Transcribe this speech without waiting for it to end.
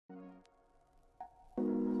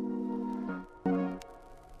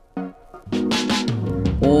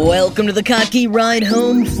Welcome to the Kottke Ride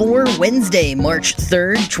Home for Wednesday, March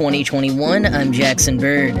 3rd, 2021. I'm Jackson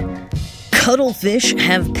Bird. Cuttlefish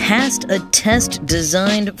have passed a test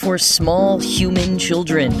designed for small human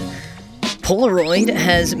children. Polaroid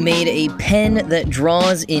has made a pen that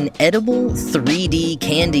draws inedible 3D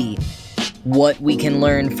candy. What we can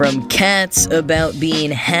learn from cats about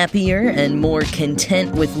being happier and more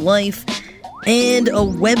content with life, and a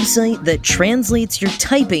website that translates your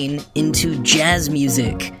typing into jazz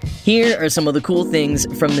music. Here are some of the cool things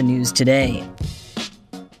from the news today.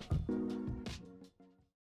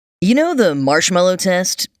 You know the marshmallow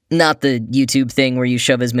test? Not the YouTube thing where you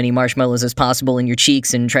shove as many marshmallows as possible in your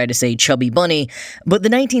cheeks and try to say chubby bunny, but the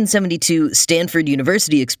 1972 Stanford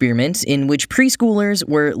University experiment in which preschoolers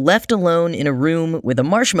were left alone in a room with a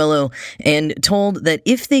marshmallow and told that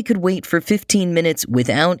if they could wait for 15 minutes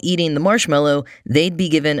without eating the marshmallow, they'd be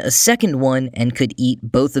given a second one and could eat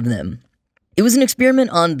both of them. It was an experiment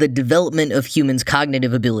on the development of humans'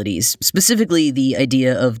 cognitive abilities, specifically the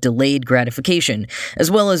idea of delayed gratification,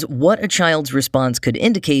 as well as what a child's response could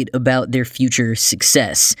indicate about their future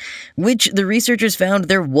success, which the researchers found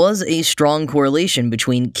there was a strong correlation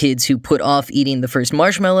between kids who put off eating the first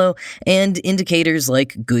marshmallow and indicators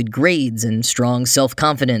like good grades and strong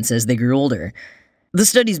self-confidence as they grew older. The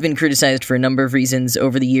study's been criticized for a number of reasons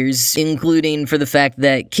over the years, including for the fact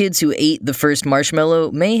that kids who ate the first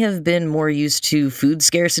marshmallow may have been more used to food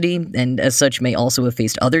scarcity, and as such may also have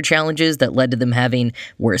faced other challenges that led to them having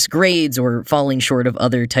worse grades or falling short of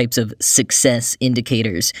other types of success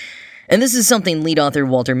indicators. And this is something lead author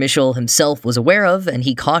Walter Mischel himself was aware of, and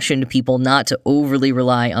he cautioned people not to overly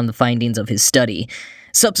rely on the findings of his study.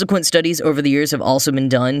 Subsequent studies over the years have also been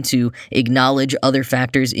done to acknowledge other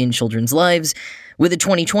factors in children's lives, with a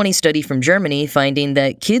 2020 study from Germany finding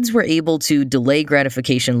that kids were able to delay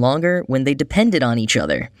gratification longer when they depended on each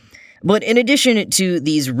other. But in addition to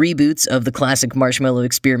these reboots of the classic marshmallow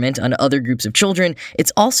experiment on other groups of children,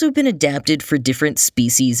 it's also been adapted for different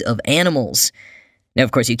species of animals. Now,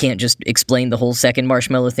 of course, you can't just explain the whole second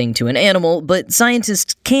marshmallow thing to an animal, but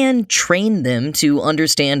scientists can train them to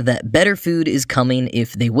understand that better food is coming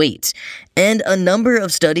if they wait. And a number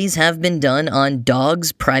of studies have been done on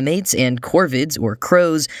dogs, primates, and corvids, or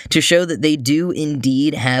crows, to show that they do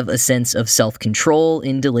indeed have a sense of self-control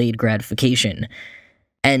in delayed gratification.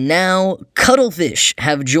 And now, cuttlefish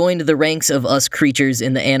have joined the ranks of us creatures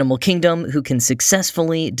in the animal kingdom who can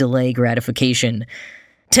successfully delay gratification.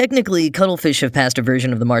 Technically, cuttlefish have passed a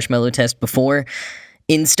version of the marshmallow test before.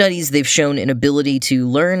 In studies, they've shown an ability to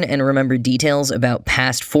learn and remember details about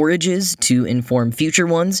past forages to inform future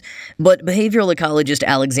ones, but behavioral ecologist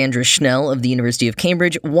Alexandra Schnell of the University of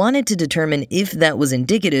Cambridge wanted to determine if that was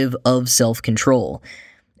indicative of self-control.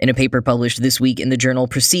 In a paper published this week in the journal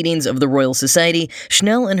Proceedings of the Royal Society,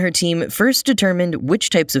 Schnell and her team first determined which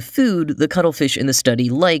types of food the cuttlefish in the study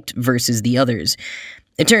liked versus the others.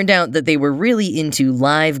 It turned out that they were really into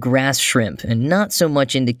live grass shrimp and not so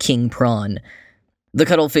much into king prawn. The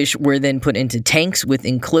cuttlefish were then put into tanks with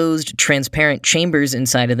enclosed, transparent chambers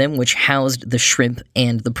inside of them which housed the shrimp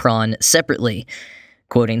and the prawn separately.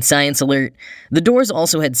 Quoting Science Alert, the doors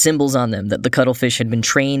also had symbols on them that the cuttlefish had been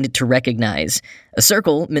trained to recognize. A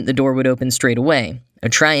circle meant the door would open straight away. A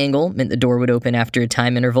triangle meant the door would open after a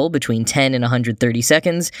time interval between 10 and 130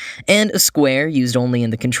 seconds, and a square, used only in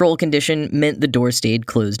the control condition, meant the door stayed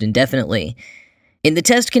closed indefinitely. In the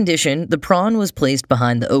test condition, the prawn was placed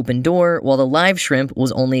behind the open door, while the live shrimp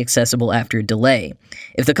was only accessible after a delay.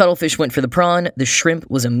 If the cuttlefish went for the prawn, the shrimp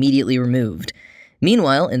was immediately removed.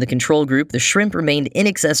 Meanwhile, in the control group, the shrimp remained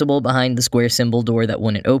inaccessible behind the square symbol door that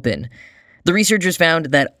wouldn't open. The researchers found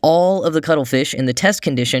that all of the cuttlefish in the test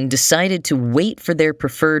condition decided to wait for their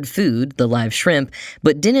preferred food, the live shrimp,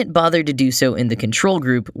 but didn't bother to do so in the control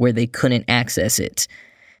group where they couldn't access it.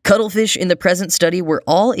 Cuttlefish in the present study were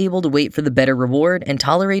all able to wait for the better reward and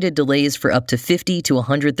tolerated delays for up to 50 to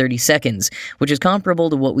 130 seconds, which is comparable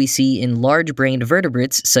to what we see in large-brained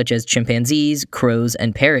vertebrates such as chimpanzees, crows,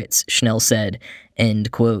 and parrots, Schnell said. End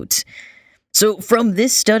quote. So from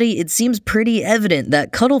this study, it seems pretty evident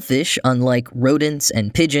that cuttlefish, unlike rodents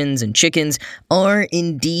and pigeons and chickens, are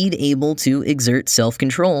indeed able to exert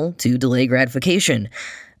self-control to delay gratification.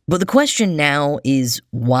 But the question now is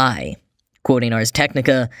why? Quoting Ars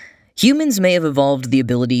Technica, humans may have evolved the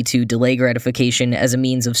ability to delay gratification as a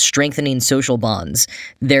means of strengthening social bonds,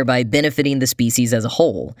 thereby benefiting the species as a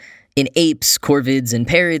whole. In apes, corvids, and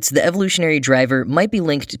parrots, the evolutionary driver might be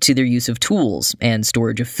linked to their use of tools and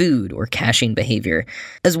storage of food or caching behavior,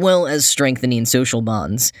 as well as strengthening social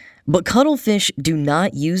bonds. But cuttlefish do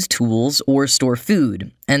not use tools or store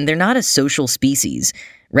food, and they're not a social species.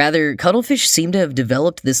 Rather, cuttlefish seem to have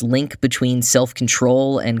developed this link between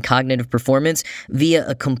self-control and cognitive performance via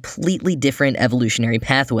a completely different evolutionary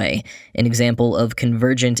pathway, an example of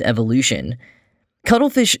convergent evolution.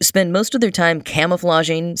 Cuttlefish spend most of their time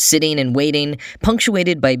camouflaging, sitting, and waiting,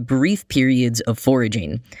 punctuated by brief periods of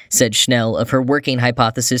foraging, said Schnell of her working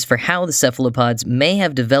hypothesis for how the cephalopods may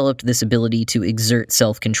have developed this ability to exert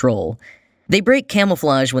self-control. They break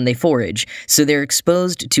camouflage when they forage, so they're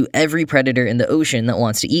exposed to every predator in the ocean that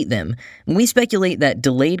wants to eat them. We speculate that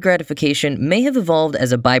delayed gratification may have evolved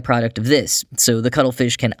as a byproduct of this, so the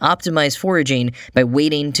cuttlefish can optimize foraging by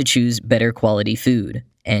waiting to choose better quality food.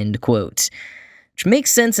 End quote. Which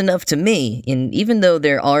makes sense enough to me, and even though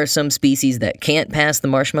there are some species that can't pass the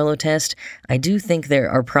marshmallow test, I do think there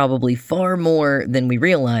are probably far more than we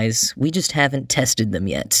realize. We just haven't tested them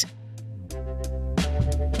yet.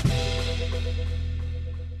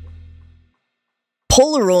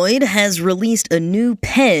 Polaroid has released a new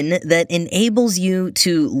pen that enables you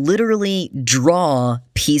to literally draw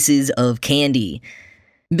pieces of candy.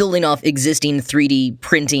 Building off existing 3D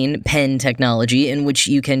printing pen technology in which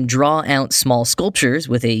you can draw out small sculptures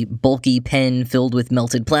with a bulky pen filled with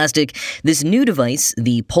melted plastic, this new device,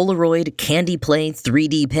 the Polaroid Candy Play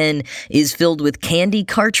 3D pen, is filled with candy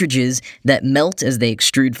cartridges that melt as they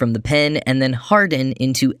extrude from the pen and then harden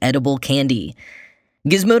into edible candy.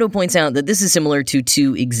 Gizmodo points out that this is similar to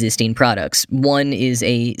two existing products. One is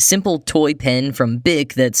a simple toy pen from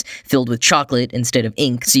Bic that's filled with chocolate instead of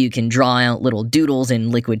ink, so you can draw out little doodles in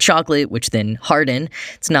liquid chocolate, which then harden.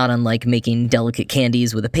 It's not unlike making delicate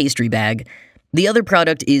candies with a pastry bag. The other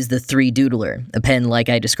product is the 3Doodler, a pen like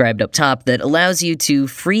I described up top that allows you to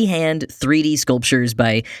freehand 3D sculptures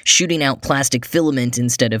by shooting out plastic filament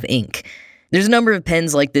instead of ink. There's a number of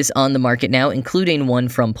pens like this on the market now, including one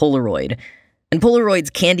from Polaroid. And Polaroid's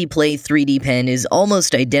Candy Play 3D pen is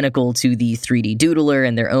almost identical to the 3Doodler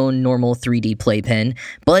and their own normal 3D Play pen,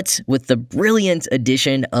 but with the brilliant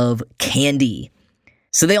addition of candy.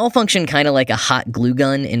 So they all function kind of like a hot glue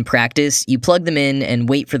gun in practice. You plug them in and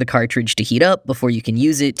wait for the cartridge to heat up before you can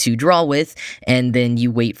use it to draw with, and then you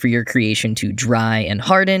wait for your creation to dry and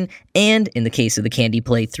harden, and, in the case of the Candy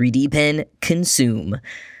Play 3D pen, consume.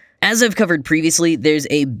 As I've covered previously, there's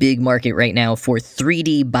a big market right now for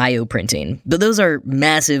 3D bioprinting, but those are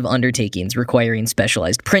massive undertakings requiring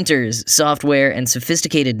specialized printers, software, and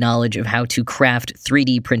sophisticated knowledge of how to craft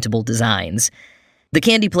 3D printable designs. The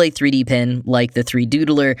Candy Play 3D pen, like the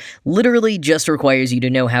 3Doodler, literally just requires you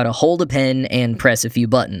to know how to hold a pen and press a few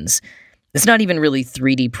buttons. It's not even really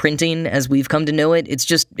 3D printing as we've come to know it, it's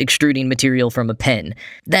just extruding material from a pen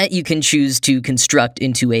that you can choose to construct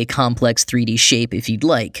into a complex 3D shape if you'd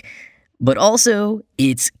like. But also,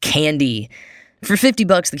 it's candy. For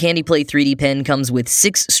 $50, the Candy Play 3D pen comes with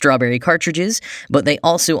 6 strawberry cartridges, but they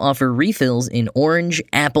also offer refills in orange,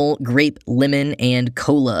 apple, grape, lemon, and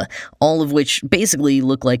cola, all of which basically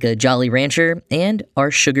look like a Jolly Rancher and are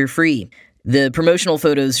sugar-free. The promotional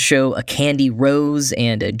photos show a candy rose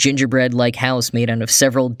and a gingerbread-like house made out of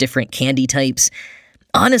several different candy types.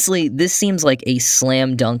 Honestly, this seems like a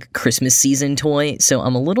slam dunk Christmas season toy, so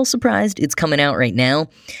I'm a little surprised it's coming out right now.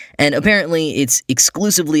 And apparently it's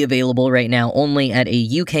exclusively available right now only at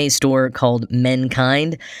a UK store called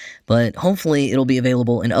Menkind, but hopefully it'll be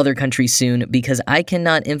available in other countries soon because I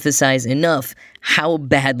cannot emphasize enough how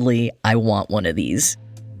badly I want one of these.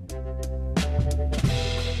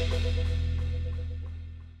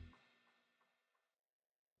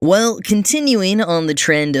 Well, continuing on the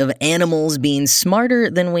trend of animals being smarter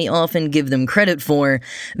than we often give them credit for,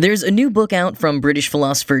 there's a new book out from British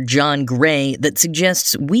philosopher John Gray that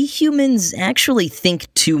suggests we humans actually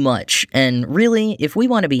think too much, and really, if we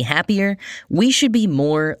want to be happier, we should be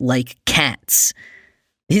more like cats.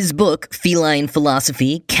 His book, Feline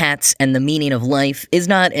Philosophy, Cats and the Meaning of Life, is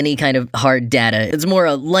not any kind of hard data. It's more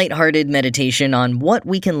a lighthearted meditation on what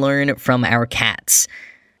we can learn from our cats.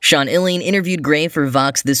 Sean Illing interviewed Gray for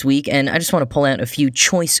Vox this week, and I just want to pull out a few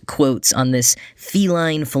choice quotes on this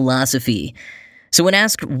feline philosophy. So when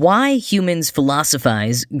asked why humans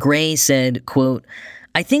philosophize, Gray said, quote,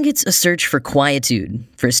 "I think it's a search for quietude,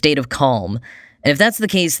 for a state of calm. And if that's the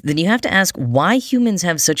case, then you have to ask why humans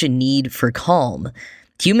have such a need for calm.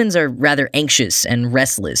 Humans are rather anxious and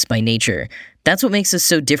restless by nature. That's what makes us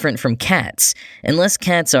so different from cats. Unless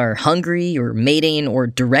cats are hungry or mating or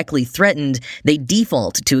directly threatened, they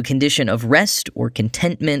default to a condition of rest or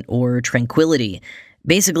contentment or tranquility.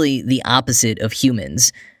 Basically, the opposite of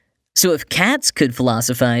humans. So if cats could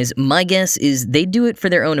philosophize, my guess is they'd do it for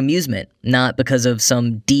their own amusement, not because of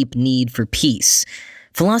some deep need for peace.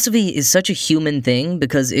 Philosophy is such a human thing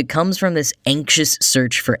because it comes from this anxious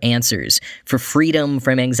search for answers, for freedom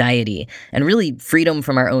from anxiety, and really freedom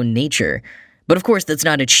from our own nature. But of course, that's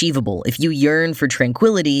not achievable. If you yearn for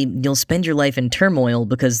tranquility, you'll spend your life in turmoil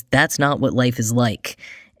because that's not what life is like.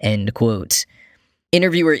 End quote.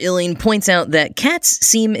 Interviewer Illing points out that cats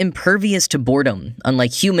seem impervious to boredom,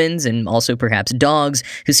 unlike humans and also perhaps dogs,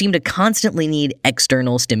 who seem to constantly need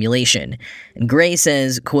external stimulation. And Gray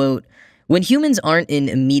says, quote, "When humans aren't in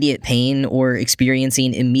immediate pain or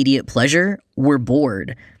experiencing immediate pleasure, we're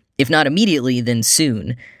bored. If not immediately, then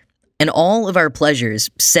soon. And all of our pleasures,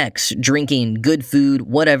 sex, drinking, good food,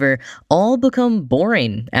 whatever, all become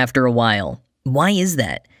boring after a while. Why is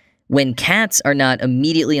that? When cats are not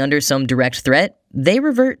immediately under some direct threat, they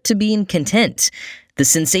revert to being content. The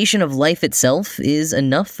sensation of life itself is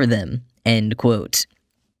enough for them." End quote.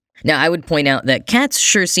 Now, I would point out that cats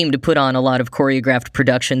sure seem to put on a lot of choreographed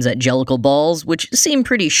productions at Jellicle balls, which seem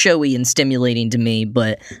pretty showy and stimulating to me,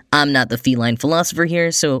 but I'm not the feline philosopher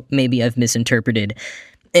here, so maybe I've misinterpreted.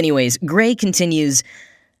 Anyways, Gray continues,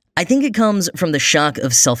 "I think it comes from the shock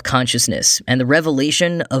of self-consciousness and the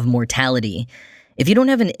revelation of mortality. If you don't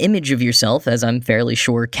have an image of yourself, as I'm fairly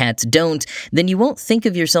sure cats don't, then you won't think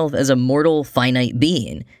of yourself as a mortal, finite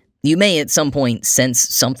being. You may at some point sense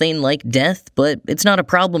something like death, but it's not a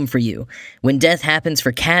problem for you. When death happens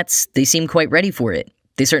for cats, they seem quite ready for it.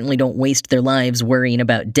 They certainly don't waste their lives worrying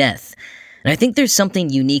about death. And I think there's something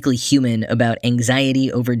uniquely human about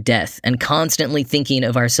anxiety over death and constantly thinking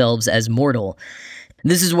of ourselves as mortal.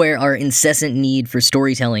 This is where our incessant need for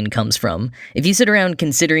storytelling comes from. If you sit around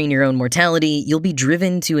considering your own mortality, you'll be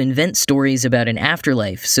driven to invent stories about an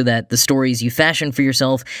afterlife so that the stories you fashion for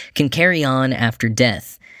yourself can carry on after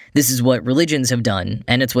death. This is what religions have done,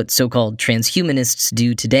 and it's what so-called transhumanists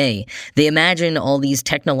do today. They imagine all these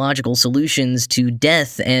technological solutions to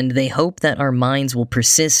death, and they hope that our minds will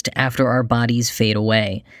persist after our bodies fade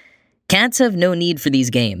away. Cats have no need for these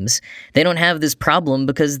games. They don't have this problem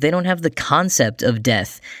because they don't have the concept of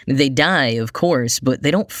death. They die, of course, but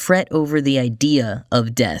they don't fret over the idea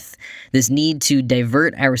of death. This need to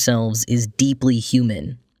divert ourselves is deeply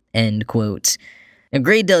human." End quote. Now,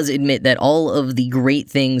 Gray does admit that all of the great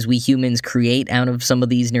things we humans create out of some of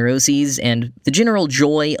these neuroses and the general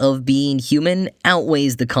joy of being human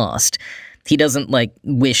outweighs the cost. He doesn't,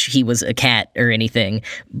 wish he was a cat or anything,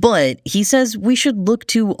 but he says we should look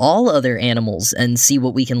to all other animals and see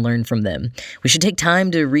what we can learn from them. We should take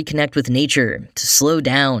time to reconnect with nature, to slow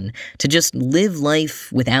down, to just live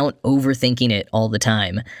life without overthinking it all the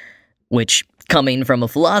time. Which, coming from a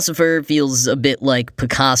philosopher, feels a bit like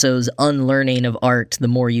Picasso's unlearning of art the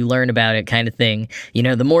more you learn about it kind of thing. You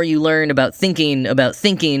know, the more you learn about thinking,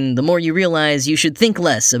 the more you realize you should think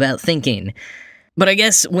less about thinking. But I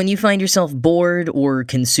guess when you find yourself bored or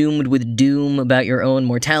consumed with doom about your own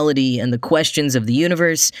mortality and the questions of the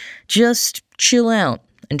universe, just chill out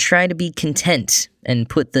and try to be content and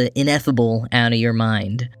put the ineffable out of your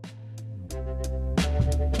mind.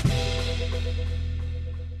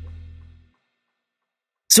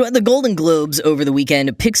 So at the Golden Globes over the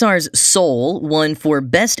weekend, Pixar's Soul won for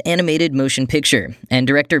Best Animated Motion Picture, and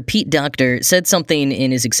director Pete Docter said something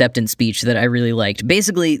in his acceptance speech that I really liked.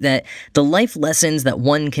 Basically, that the life lessons that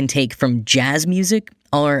one can take from jazz music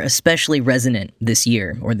are especially resonant this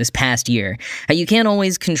year, or this past year. You can't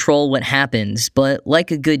always control what happens, but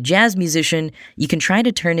like a good jazz musician, you can try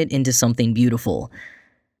to turn it into something beautiful.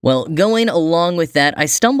 Well, going along with that, I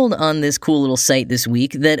stumbled on this cool little site this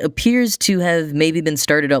week that appears to have maybe been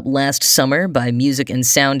started up last summer by music and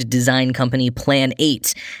sound design company Plan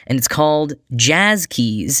 8, and it's called Jazz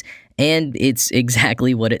Keys, and it's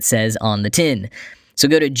exactly what it says on the tin. So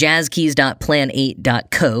go to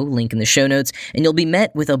jazzkeys.plan8.co, link in the show notes, and you'll be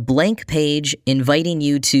met with a blank page inviting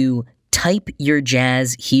you to type your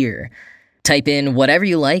jazz here. Type in whatever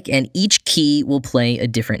you like, and each key will play a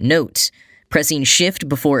different note. Pressing shift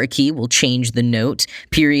before a key will change the note.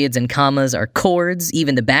 Periods and commas are chords.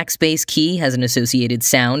 Even the backspace key has an associated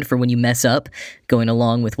sound for when you mess up. Going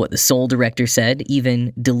along with what the Soul director said,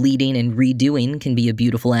 even deleting and redoing can be a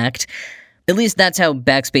beautiful act. At least that's how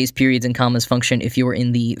backspace, periods, and commas function if you're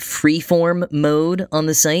in the freeform mode on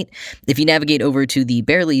the site. If you navigate over to the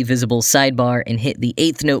barely visible sidebar and hit the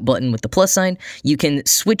 8th note button with the plus sign, you can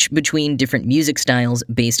switch between different music styles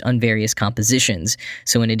based on various compositions.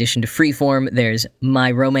 So in addition to freeform, there's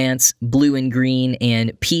My Romance, Blue and Green,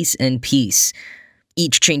 and Peace and Peace.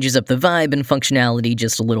 Each changes up the vibe and functionality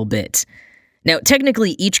just a little bit. Now,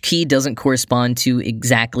 technically, each key doesn't correspond to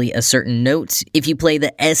exactly a certain note. If you play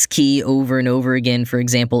the S key over and over again, for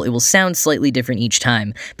example, it will sound slightly different each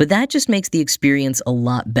time, but that just makes the experience a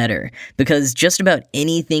lot better, because just about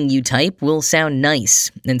anything you type will sound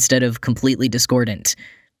nice, instead of completely discordant.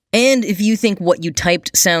 And if you think what you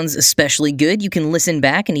typed sounds especially good, you can listen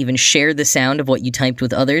back and even share the sound of what you typed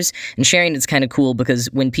with others. And sharing is kind of cool because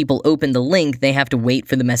when people open the link, they have to wait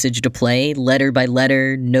for the message to play, letter by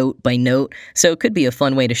letter, note by note. So it could be a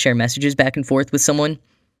fun way to share messages back and forth with someone.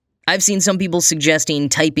 I've seen some people suggesting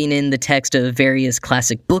typing in the text of various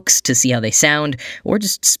classic books to see how they sound, or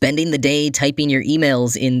just spending the day typing your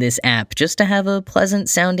emails in this app just to have a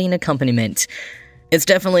pleasant-sounding accompaniment. It's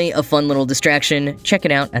definitely a fun little distraction. Check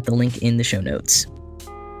it out at the link in the show notes.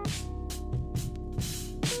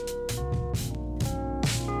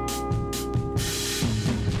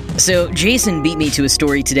 So, Jason beat me to a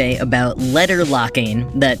story today about letter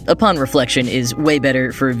locking that, upon reflection, is way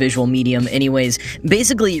better for a visual medium anyways.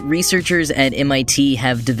 Basically, researchers at MIT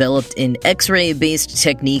have developed an X-ray-based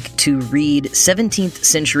technique to read 17th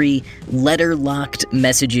century letter-locked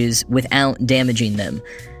messages without damaging them.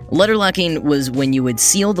 Letter locking was when you would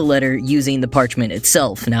seal the letter using the parchment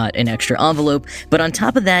itself, not an extra envelope, but on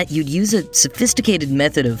top of that, you'd use a sophisticated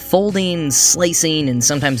method of folding, slicing, and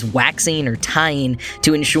sometimes waxing or tying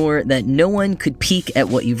to ensure that no one could peek at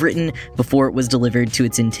what you've written before it was delivered to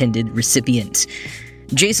its intended recipient.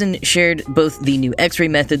 Jason shared both the new X-ray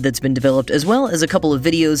method that's been developed as well as a couple of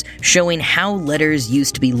videos showing how letters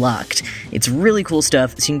used to be locked. It's really cool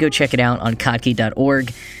stuff, so you can go check it out on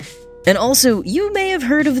kottke.org. And also, you may have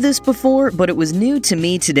heard of this before, but it was new to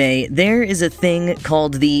me today. There is a thing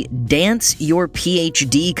called the Dance Your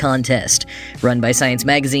PhD contest, run by Science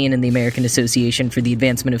Magazine and the American Association for the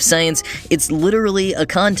Advancement of Science. It's literally a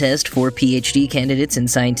contest for PhD candidates in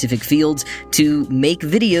scientific fields to make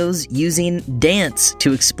videos using dance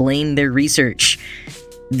to explain their research.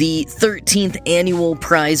 The 13th annual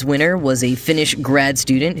prize winner was a Finnish grad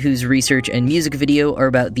student whose research and music video are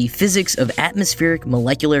about the physics of atmospheric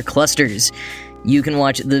molecular clusters. You can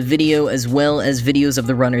watch the video as well as videos of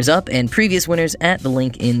the runners-up and previous winners at the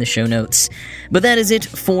link in the show notes. But that is it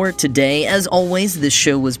for today. As always, this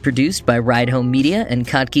show was produced by Ride Home Media and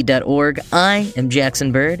kottke.org. I am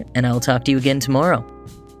Jackson Bird, and I will talk to you again tomorrow.